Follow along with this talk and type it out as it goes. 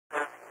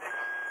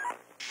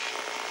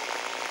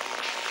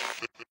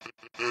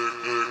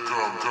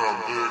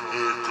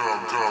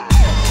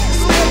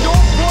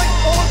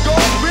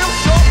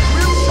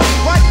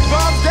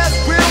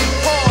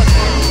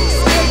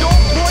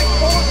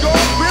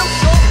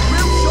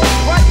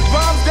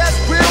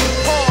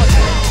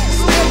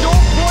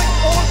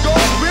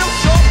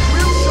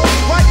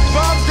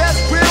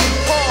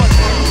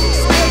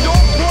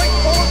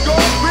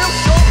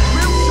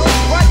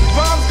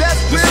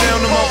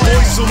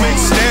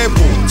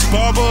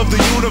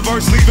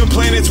universe, leaving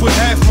planets with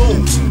half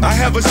moons. I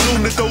have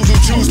assumed that those who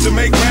choose to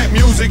make rap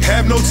music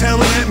have no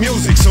talent at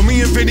music. So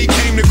me and Vinnie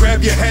came to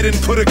grab your head and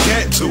put a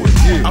gat to it.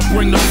 I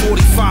bring the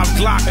 45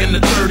 Glock and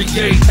the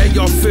 38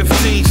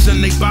 AR-15,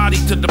 send they body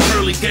to the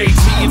pearly gates.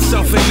 He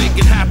himself ain't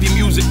making happy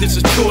music, this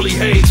is purely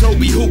hate.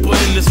 Toby Hooper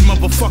in this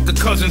motherfucker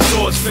cousin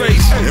saw his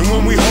face. And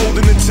when we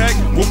holding the tech,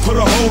 we'll put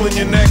a hole in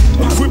your neck,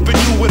 equipping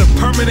you with a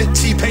permanent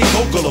T-Pain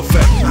vocal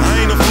effect.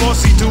 I ain't a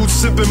flossy dude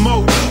sipping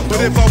mo, but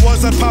if I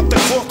was, I'd pop the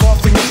cork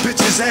off in your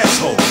bitch's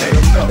asshole.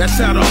 That's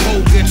how the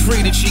hoe get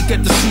treated, she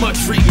get the smut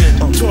treatment.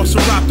 Toss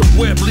her out the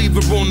web, leave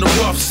her on the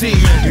rough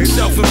semen.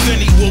 Self and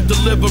Vinnie will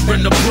deliver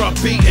an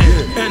abrupt beating,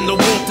 and the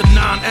Walter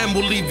 9M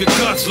will leave your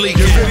guts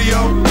leaking. Your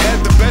video had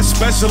the best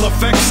special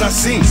effects I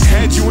seen.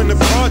 Had you in the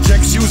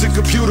projects using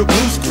computer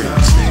blue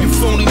screens. You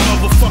phony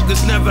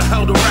motherfuckers never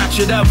held a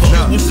ratchet ever.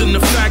 You was in the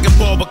faggot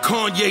bar, but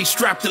Kanye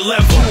strapped the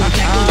lever.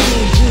 That go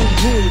boom, boom,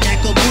 boom, that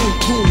go boom,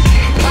 boom.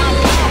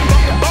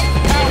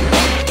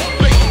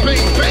 Bang,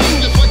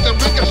 bang, just like the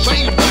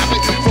ricochet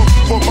rabbit.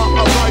 For my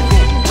arrival,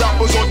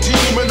 rappers are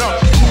teaming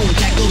up. Boom,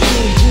 that go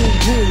boom, boom,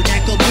 boom,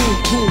 that go boom,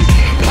 boom.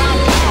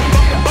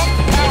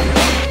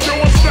 Yo,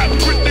 I'm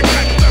strapped with the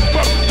cat,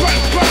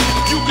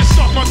 you can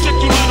suck my dick,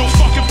 you little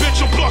fucking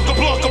bitch, you'll block a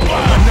block a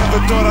block. I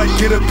never thought I'd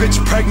get a bitch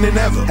pregnant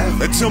ever,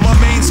 until my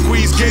main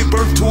squeeze gave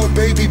birth to a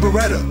baby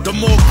Beretta. The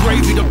more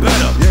gravy, the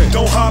better.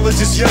 Don't holler,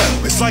 just yell.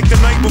 It's like the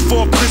night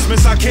before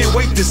Christmas, I can't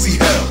wait to see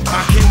hell.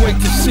 I can't wait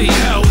to see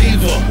hell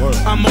either.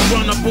 I'ma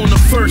run up on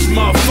the first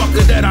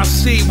motherfucker that I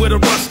see with a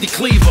rusty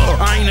cleaver.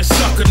 I ain't a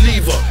sucker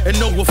neither, and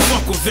no one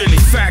fuck with any.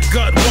 Fat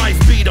gut, wife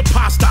beater,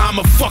 pasta,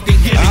 I'ma fucking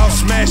get it. I'll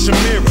smash a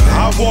mirror,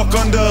 I'll walk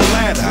under a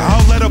ladder,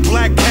 I'll let a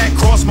black cat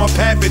cross my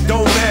path, it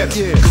don't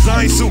matter. Cause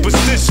I ain't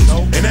superstitious,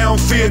 and I don't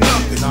fear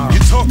nothing.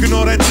 You're talking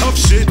all that tough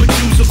shit, But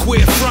you's a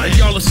queer front,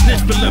 y'all a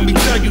snitch, but let me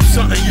tell you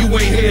something, you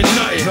ain't hear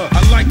nothing.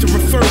 I like to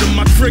refer to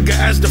my trigger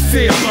as the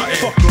fear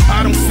button.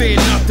 I don't fear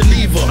nothing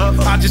either,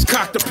 I just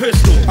cocked the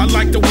pistol. I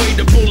like the way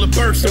the bullet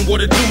bursts and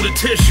what it do to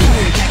tissue.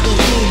 That go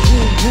boom,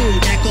 boom, boom,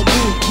 that go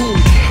boom, boom.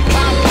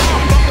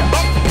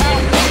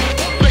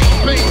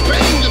 Bang,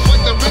 bang, just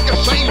like the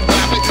ricochet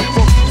rabbit.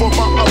 For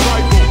my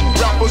arrival,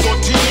 rappers are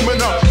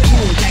teaming up.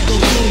 Boom, that go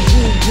boom,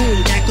 boom, boom,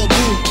 that go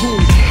boom,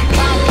 boom.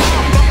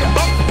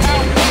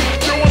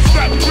 Yo, I'm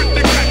strapped with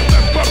the cat,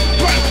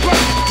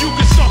 you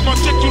can suck my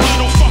dick, you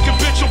little fucking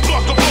bitch, you'll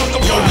block a block a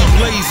Yo, block. we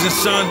blazing,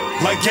 son.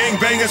 like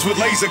gangbangers with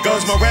laser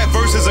guns. My rap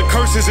verses are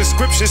curses and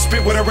scriptures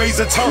spit with a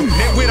razor tongue.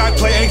 Nitwit, I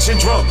play ancient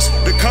drums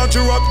to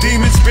conjure up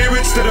demon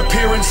spirits that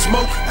appear in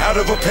smoke out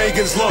of a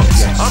pagan's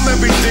lungs. I'm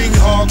everything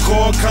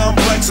hardcore,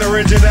 complex,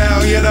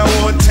 original, yet I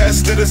want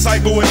test the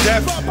disciple with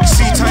death.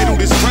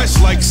 C-titled is fresh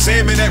like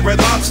salmon at Red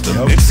Lobster,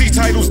 and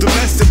C-title's the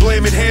best at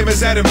blaming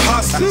hammers at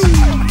imposters.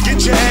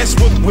 Get your ass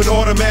whooped with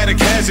automatic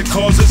hazard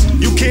causes.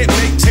 You can't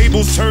make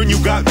tables turn, you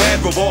got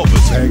bad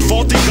revolvers.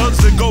 Faulty guns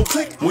that go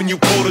click when you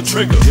pull the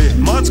trigger.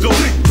 Mine's go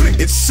click, click.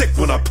 It's sick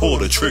when I pull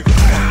the trigger.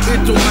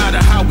 It don't matter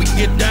how we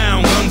get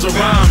down, guns or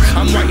rhymes.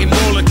 I'm writing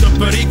more like the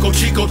Perico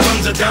Chico,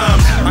 tons of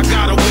dimes. I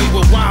got away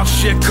with wild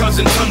shit,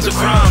 cousin, tons of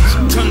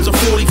crimes. Tons of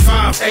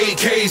 45,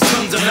 AKs,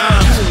 tons of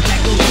nines.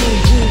 That go boom,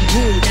 boom,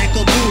 boom, that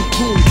go boom,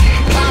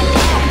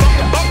 boom.